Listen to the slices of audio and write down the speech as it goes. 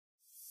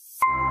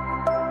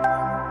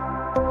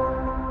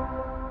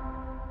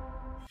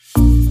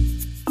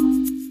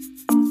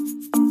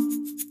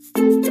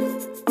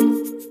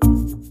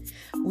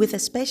With a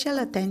special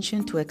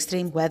attention to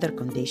extreme weather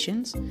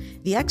conditions,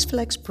 the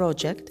XFlex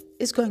project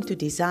is going to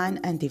design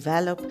and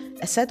develop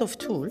a set of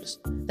tools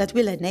that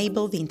will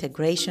enable the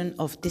integration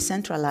of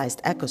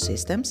decentralized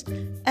ecosystems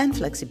and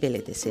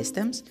flexibility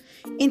systems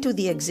into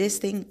the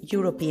existing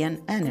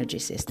European energy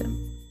system.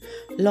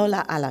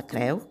 Lola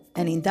Alacreu,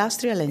 an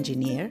industrial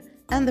engineer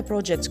and the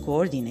project's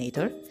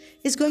coordinator,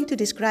 is going to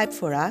describe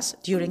for us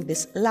during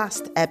this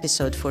last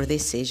episode for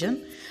this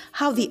season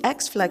how the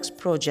XFlex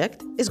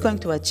project is going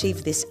to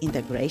achieve this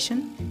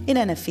integration in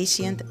an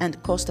efficient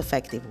and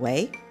cost-effective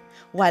way,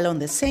 while on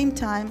the same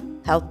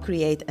time help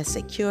create a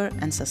secure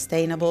and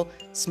sustainable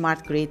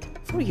smart grid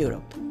for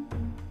Europe.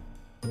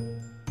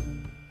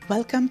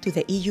 Welcome to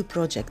the EU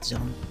Project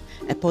Zone,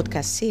 a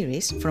podcast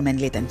series from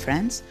Enlit and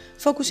Friends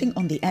focusing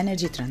on the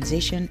energy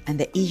transition and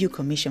the EU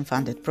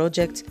Commission-funded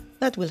projects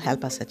that will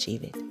help us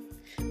achieve it.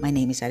 My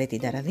name is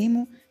Areti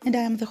Daradimou and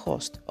I am the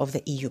host of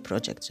the EU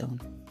Project Zone.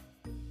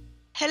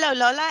 Hello,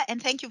 Lola,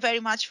 and thank you very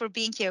much for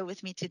being here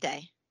with me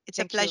today. It's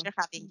a pleasure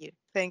having you.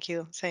 Thank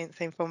you. Same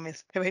for me.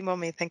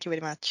 Thank you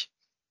very much.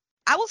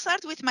 I will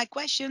start with my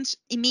questions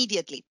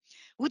immediately.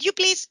 Would you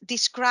please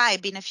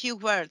describe in a few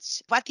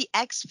words what the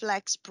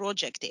XFlex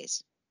project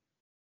is?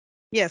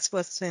 Yes,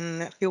 was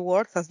in a few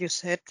words, as you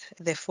said,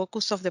 the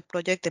focus of the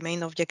project, the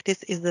main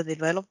objective is the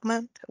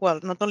development.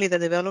 Well, not only the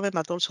development,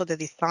 but also the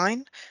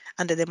design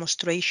and the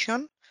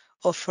demonstration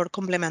of four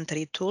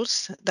complementary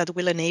tools that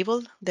will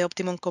enable the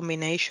optimum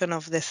combination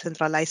of the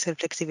centralized and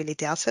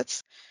flexibility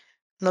assets,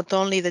 not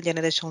only the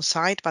generation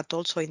side, but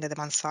also in the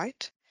demand side.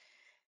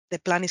 The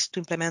plan is to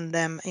implement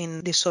them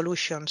in these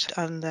solutions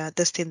and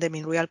testing them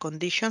in real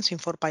conditions in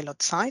 4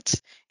 pilot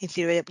sites in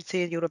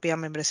 3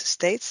 European member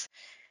states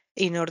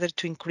in order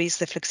to increase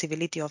the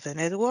flexibility of the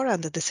network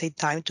and at the same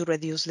time to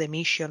reduce the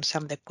emissions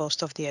and the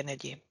cost of the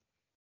energy.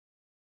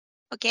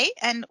 Okay,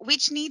 and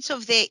which needs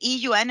of the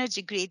EU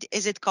energy grid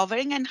is it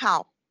covering and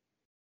how?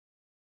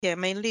 Yeah,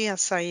 mainly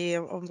as I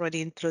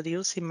already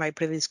introduced in my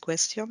previous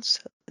questions,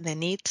 the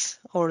needs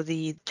or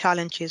the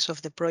challenges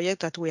of the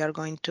project that we are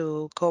going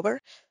to cover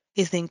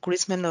is the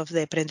increasement of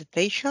the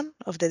penetration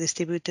of the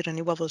distributed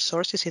renewable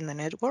sources in the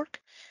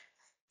network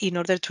in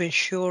order to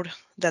ensure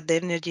that the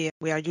energy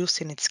we are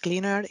using is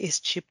cleaner, is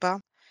cheaper,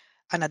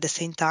 and at the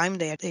same time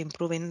they are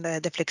improving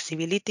the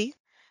flexibility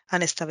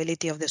and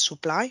stability of the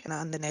supply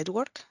and the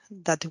network.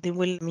 That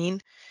will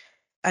mean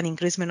an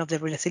increasement of the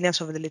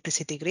resilience of the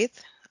electricity grid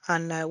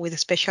and with a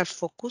special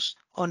focus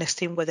on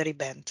extreme weather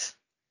events.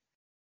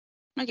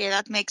 Okay,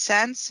 that makes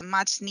sense.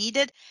 Much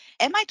needed.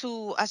 Am I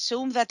to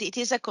assume that it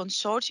is a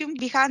consortium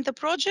behind the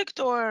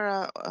project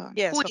or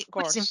yes, who of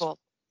course. is involved?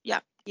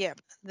 Yeah.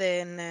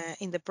 Then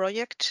in the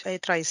project,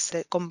 ITRA is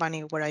the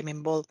company where I'm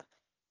involved.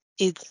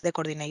 It's the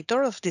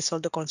coordinator of all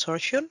the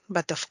consortium,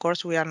 but of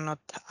course we are not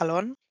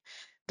alone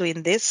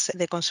doing this.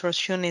 The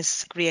consortium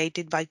is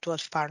created by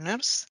 12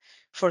 partners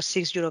for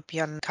 6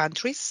 European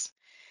countries.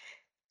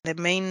 The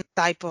main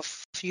type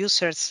of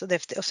users, of the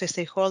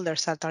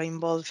stakeholders that are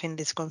involved in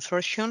this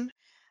consortium,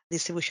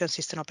 distribution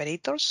system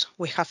operators.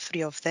 We have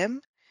 3 of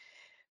them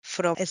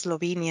from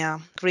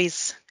Slovenia,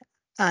 Greece,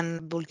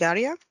 and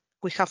Bulgaria.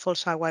 We have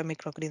also one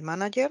microgrid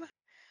manager,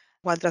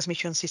 one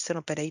transmission system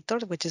operator,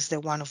 which is the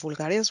one of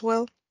Bulgaria as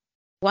well,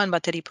 one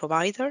battery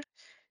provider,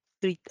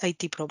 3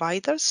 IT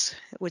providers,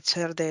 which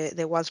are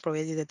the ones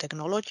providing the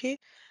technology,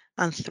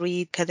 and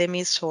 3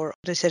 academies or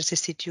research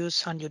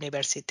institutes and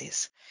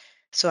universities.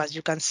 So as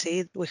you can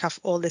see, we have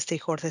all the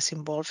stakeholders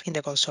involved in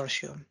the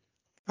consortium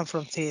and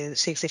from 6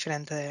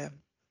 different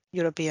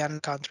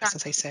European countries,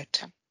 as I said.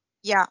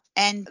 Yeah,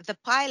 and the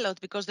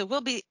pilot, because there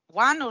will be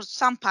one or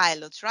some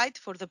pilots, right,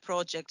 for the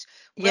project.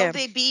 Will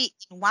they be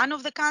in one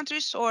of the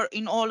countries or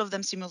in all of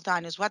them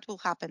simultaneous? What will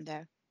happen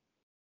there?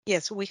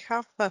 Yes, we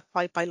have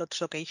 5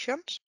 pilot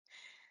locations.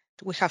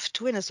 We have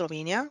 2 in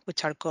Slovenia,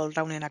 which are called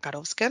Raune na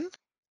Karovsken.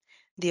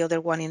 The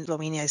other one in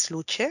Slovenia is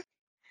Luce.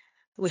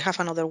 We have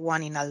another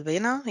one in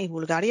Albena in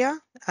Bulgaria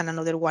and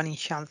another one in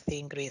Xanthi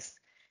in Greece.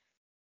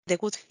 The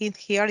good thing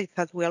here is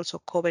that we also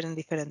cover in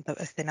different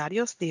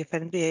scenarios,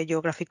 different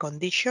geographic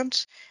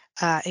conditions,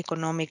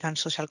 economic and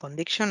social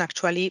conditions.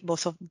 Actually,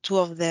 2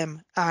 of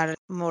them are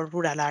more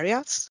rural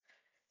areas.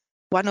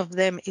 One of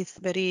them is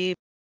very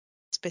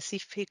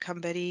specific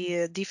and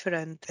very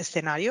different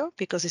scenario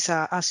because it's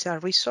as a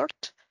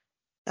resort.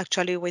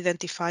 Actually, we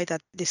identified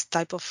that this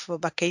type of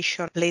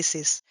vacation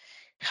places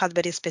had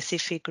very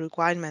specific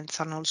requirements,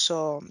 and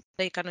also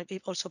they can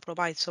also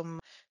provide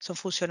some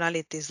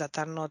functionalities that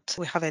are not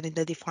we haven't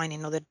defined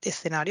in other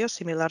scenarios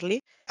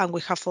similarly. And we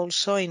have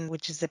also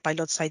which is the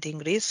pilot site in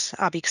Greece,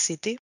 a big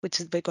city, which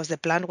is because the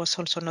plan was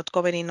also not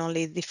covering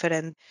only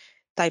different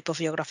type of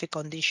geographic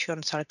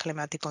conditions or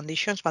climatic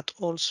conditions, but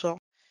also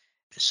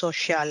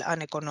social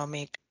and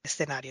economic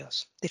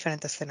scenarios,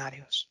 different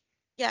scenarios.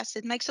 Yes,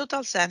 it makes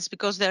total sense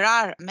because there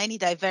are many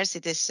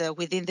diversities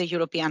within the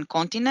European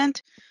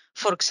continent.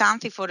 For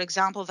Xanthi, for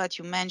example, that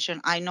you mentioned,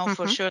 I know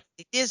for sure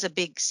it is a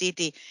big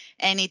city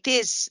and it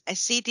is a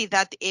city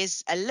that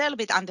is a little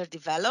bit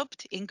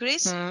underdeveloped in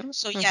Greece.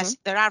 So yes,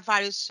 there are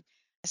various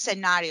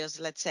scenarios,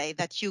 let's say,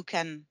 that you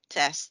can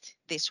test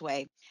this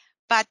way.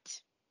 But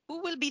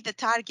who will be the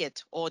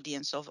target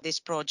audience of this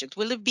project?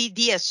 Will it be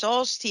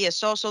DSOs,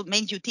 TSOs, so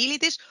main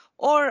utilities,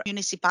 or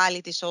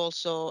municipalities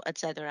also,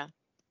 etc.?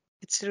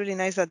 It's really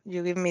nice that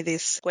you give me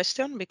this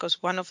question,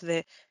 because one of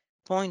the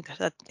points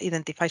that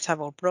identifies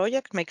our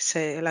project, makes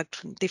it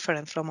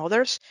different from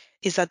others,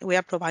 is that we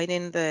are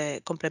providing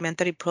the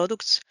complementary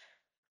products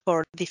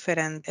for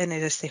different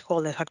energy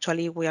stakeholders.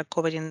 Actually, we are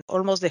covering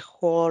almost the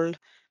whole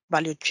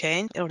value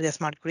chain or the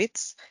smart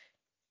grids.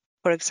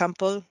 For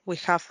example, we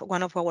have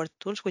one of our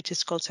tools, which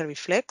is called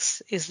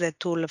ServiFlex, is the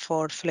tool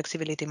for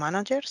flexibility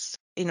managers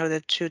in order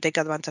to take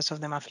advantage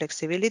of demand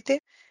flexibility.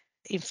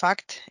 In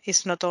fact,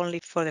 it's not only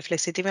for the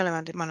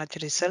flexibility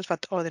manager itself,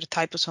 but other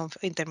types of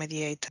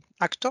intermediate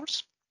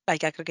actors,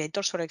 like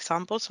aggregators, for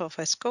example, of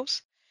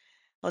ESCOs.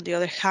 On the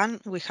other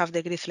hand, we have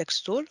the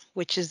GridFlex tool,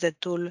 which is the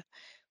tool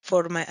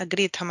for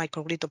grid and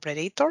microgrid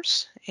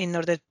operators in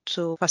order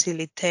to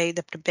facilitate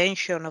the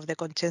prevention of the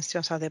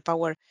congestion and the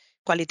power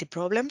quality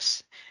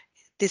problems.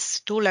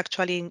 This tool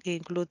actually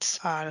includes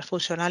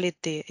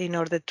functionality in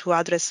order to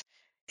address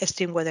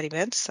extreme weather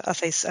events.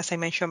 As I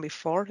mentioned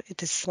before,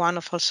 it is one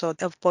of also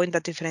a point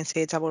that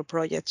differentiates our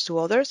projects to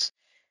others,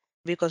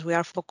 because we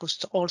are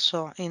focused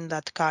also in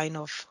that kind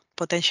of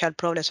potential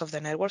problems of the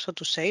network, so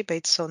to say,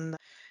 based on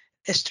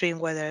extreme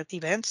weather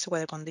events,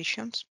 weather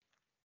conditions.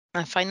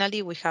 And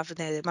finally, we have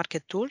the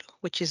market tool,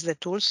 which is the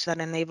tools that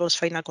enables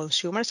final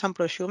consumers and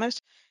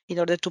prosumers in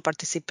order to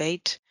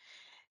participate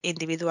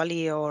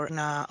individually or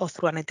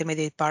through an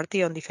intermediate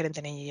party on different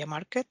energy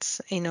markets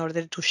in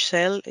order to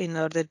sell, in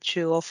order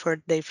to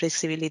offer the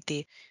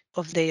flexibility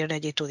of their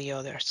energy to the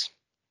others.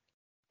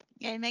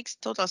 Yeah, it makes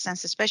total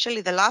sense,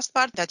 especially the last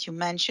part that you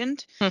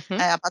mentioned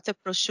about the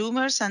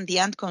prosumers and the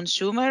end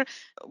consumer.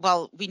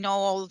 Well, we know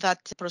all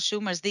that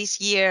prosumers this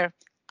year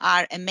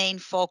are a main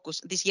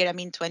focus. This year, I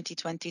mean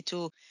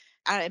 2022,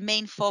 are a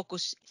main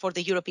focus for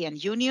the European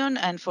Union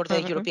and for the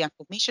European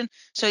Commission.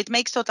 So it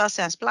makes total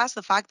sense. Plus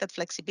the fact that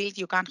flexibility,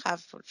 you can't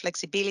have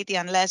flexibility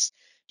unless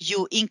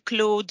you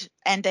include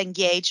and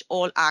engage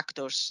all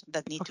actors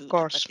that need to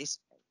participate.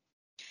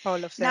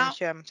 All of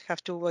them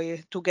have to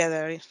work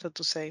together, so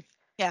to say.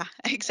 Yeah,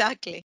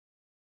 exactly.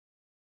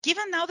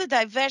 Given now the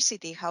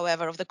diversity,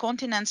 however, of the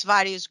continent's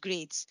various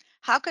grids,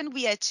 how can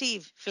we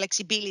achieve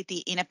flexibility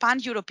in a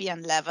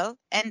pan-European level,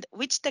 and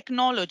which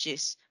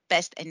technologies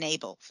best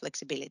enable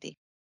flexibility?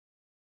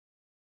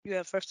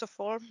 Yeah, first of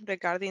all,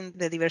 regarding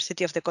the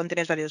diversity of the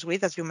continent's various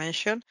grids, as you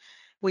mentioned,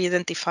 we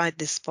identified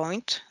this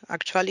point.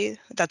 Actually,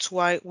 that's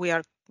why we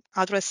are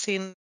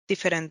addressing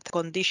different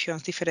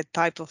conditions, different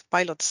type of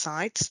pilot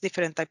sites,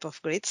 different type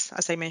of grids.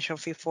 As I mentioned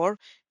before,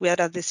 we are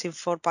addressing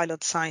 4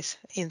 pilot sites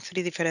in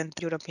 3 different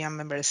European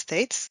member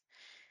states.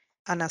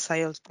 And as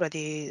I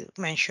already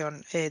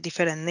mentioned,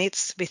 different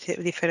needs with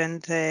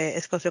different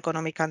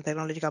socioeconomic and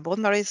technological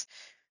boundaries,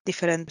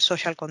 different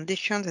social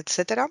conditions,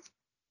 etc.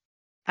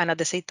 And at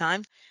the same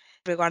time,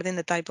 regarding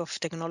the type of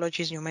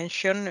technologies you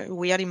mentioned,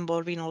 we are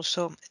involving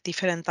also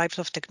different types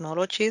of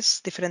technologies,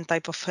 different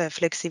type of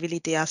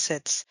flexibility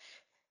assets,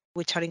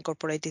 which are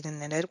incorporated in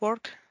the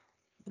network.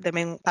 The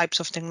main types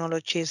of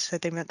technologies,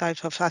 the main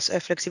types of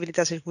flexibility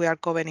assets we are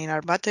covering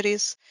are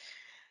batteries,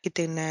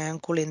 heating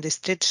and cooling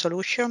district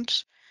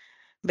solutions,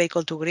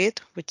 vehicle to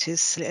grid, which is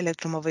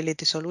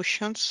electromobility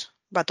solutions,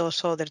 but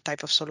also other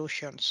type of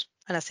solutions.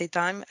 And at the same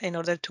time, in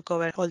order to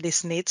cover all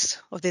these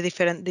needs of the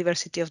different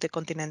diversity of the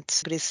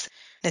continent's grid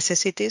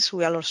necessities,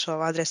 we are also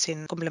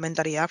addressing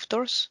complementary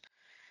actors.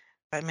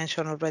 I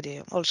mentioned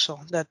already also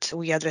that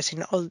we are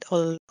addressing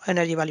all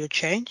energy value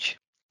chain.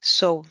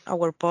 So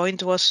our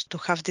point was to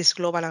have this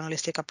global and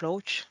holistic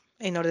approach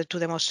in order to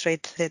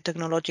demonstrate the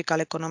technological,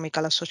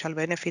 economical, and social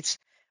benefits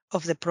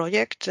of the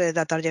project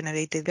that are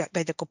generated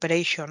by the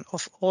cooperation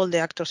of all the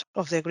actors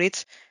of the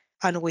grids,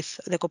 and with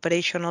the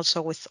cooperation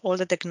also with all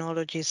the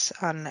technologies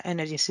and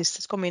energy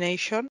systems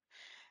combination.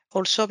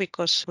 Also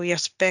because we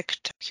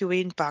expect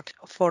huge impact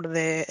for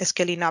the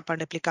scaling up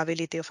and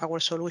replicability of our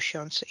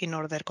solutions in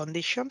other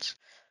conditions.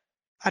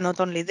 And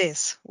not only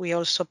this, we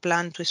also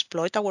plan to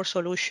exploit our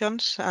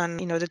solutions and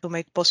in order to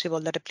make possible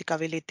the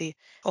replicability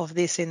of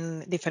this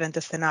in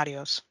different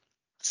scenarios.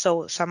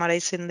 So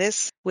summarizing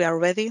this, we are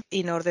ready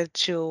in order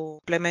to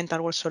implement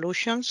our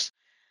solutions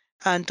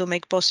and to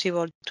make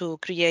possible to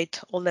create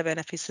all the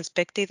benefits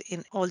expected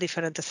in all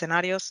different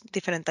scenarios,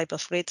 different types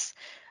of grids.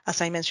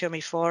 As I mentioned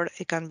before,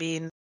 it can be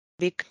in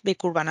big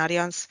urban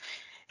areas,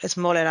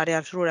 smaller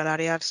areas, rural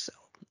areas,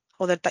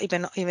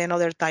 even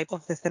other type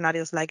of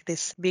scenarios like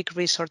this big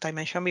resort I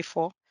mentioned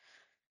before.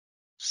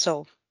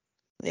 So,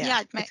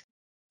 yeah.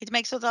 It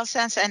makes total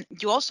sense. And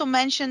you also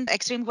mentioned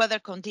extreme weather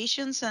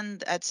conditions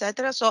and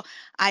etc. So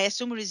I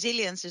assume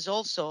resilience is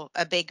also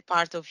a big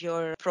part of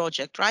your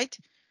project, right?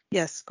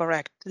 Yes,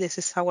 correct. This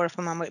is our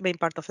main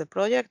part of the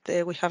project.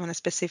 We have a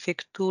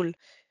specific tool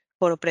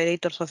for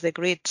operators of the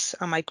grids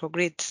and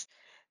microgrids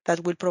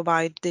that will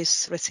provide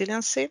this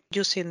resiliency.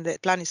 The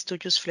plan is to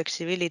use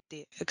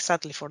flexibility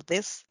exactly for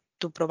this,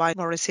 to provide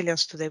more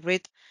resilience to the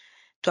grid,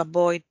 to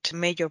avoid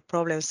major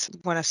problems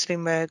when a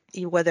extreme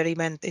weather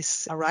event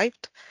is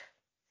arrived.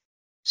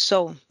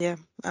 So, yeah,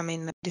 I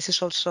mean, this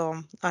is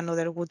also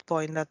another good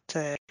point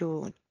that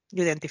you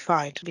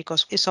identified,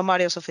 because in some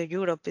areas of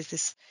Europe, this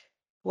is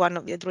one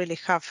of it really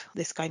have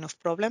this kind of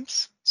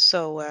problems.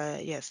 So,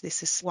 yes,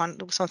 this is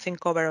something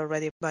covered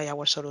already by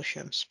our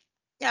solutions.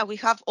 Yeah, we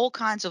have all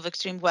kinds of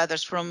extreme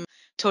weathers, from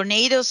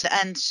tornadoes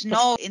and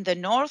snow in the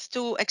north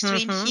to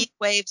extreme heat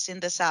waves in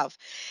the south.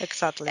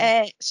 Exactly.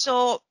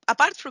 So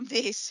apart from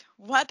this,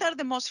 what are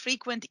the most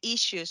frequent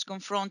issues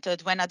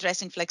confronted when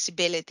addressing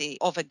flexibility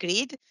of a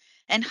grid?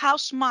 And how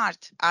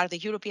smart are the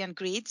European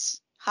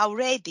grids? How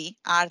ready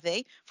are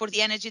they for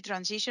the energy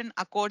transition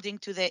according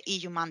to the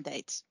EU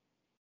mandates?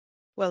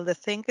 Well, the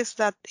thing is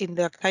that in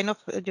the kind of,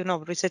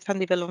 research and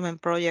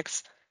development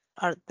projects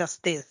are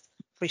just this,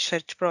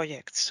 research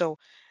projects. So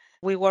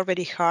we work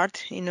very hard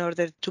in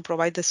order to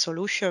provide the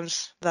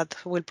solutions that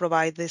will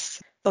provide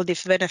all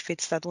these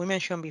benefits that we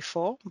mentioned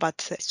before.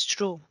 But it's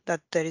true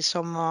that there is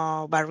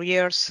some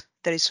barriers,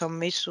 there is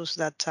some issues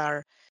that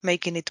are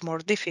making it more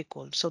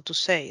difficult, so to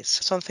say.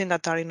 It's something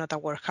that are in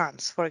our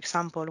hands. For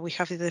example, we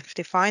have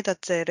identified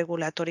that the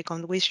regulatory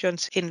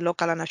conditions in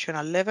local and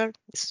national level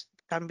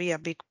can be a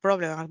big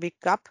problem, a big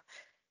gap,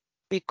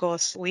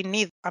 because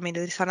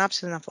there is an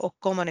absence of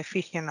common,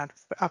 efficient, and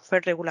a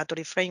fair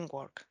regulatory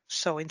framework.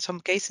 So in some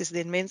cases,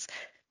 this means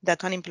that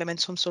can implement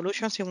some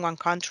solutions in one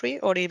country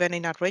or even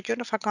in a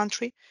region of a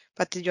country,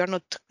 but you're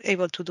not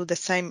able to do the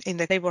same in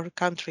the neighbor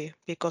country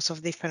because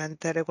of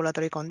different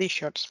regulatory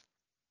conditions.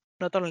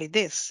 Not only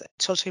this,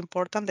 it's also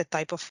important the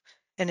type of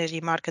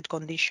energy market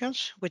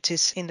conditions, which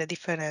is in the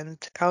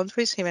different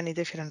countries, even in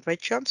different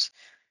regions.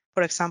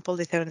 For example,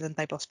 different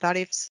type of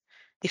tariffs,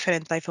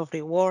 different type of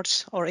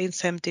rewards or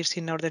incentives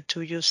in order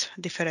to use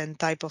different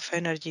type of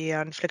energy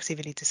and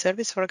flexibility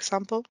service, for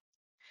example.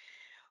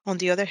 On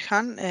the other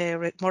hand,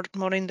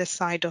 more in the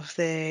side of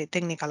the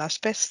technical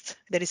aspects,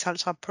 there is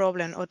also a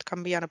problem, or it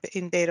can be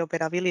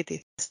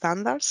interoperability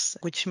standards,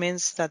 which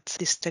means that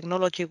this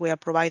technology we are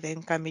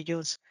providing can be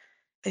used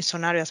in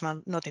some areas,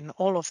 not in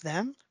all of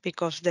them,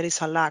 because there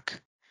is a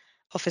lack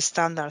of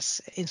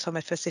standards in some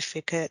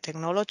specific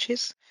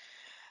technologies.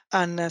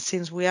 And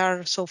since we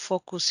are so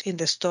focused in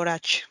the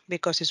storage,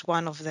 because it's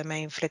one of the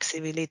main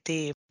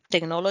flexibility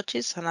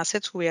technologies and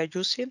assets we are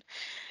using,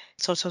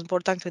 it's also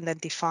important to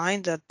identify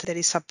that there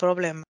is a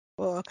problem,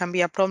 or can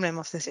be a problem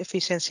of this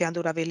efficiency and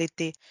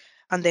durability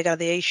and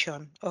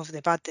degradation of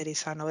the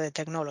batteries and other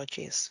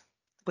technologies,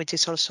 which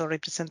is also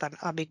represent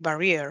a big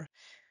barrier,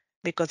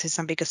 because it's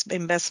a big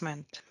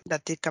investment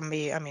that it can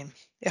be,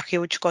 a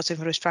huge cost in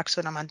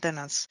restructuring and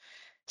maintenance.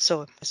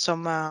 So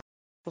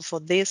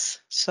for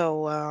this.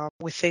 So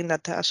we think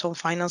that some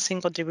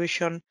financing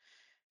contribution,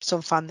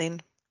 some funding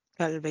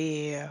could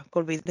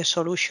be the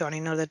solution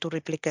in order to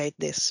replicate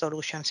these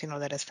solutions in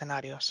other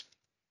scenarios.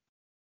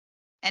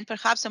 And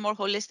perhaps a more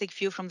holistic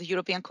view from the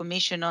European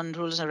Commission on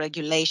rules and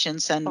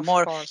regulations, and Of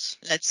more, course.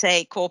 let's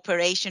say,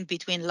 cooperation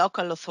between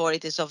local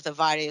authorities of the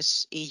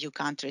various EU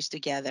countries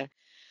together.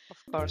 Of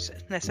course,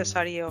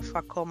 necessary of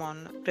a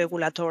common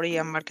regulatory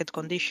and market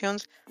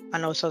conditions,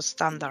 and also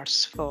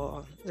standards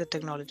for the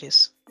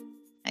technologies.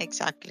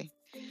 Exactly.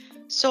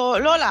 So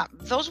Lola,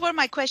 those were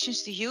my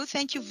questions to you.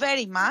 Thank you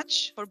very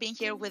much for being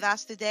here with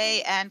us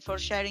today and for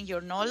sharing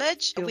your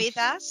knowledge with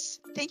us.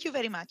 Thank you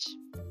very much.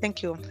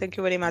 Thank you. Thank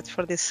you very much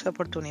for this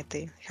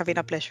opportunity. It's been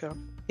a pleasure.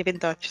 Keep in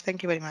touch.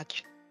 Thank you very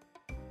much.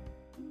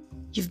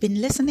 You've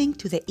been listening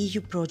to the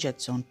EU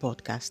Project Zone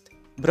podcast,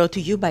 brought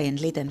to you by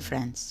Enlit and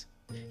Friends.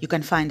 You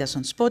can find us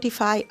on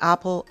Spotify,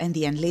 Apple, and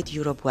the Enlit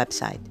Europe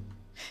website.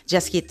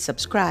 Just hit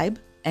subscribe,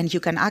 and you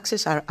can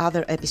access our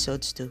other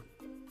episodes too.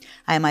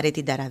 I am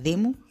Areti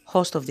Daradimu,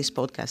 host of this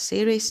podcast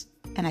series,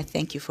 and I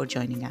thank you for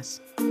joining us.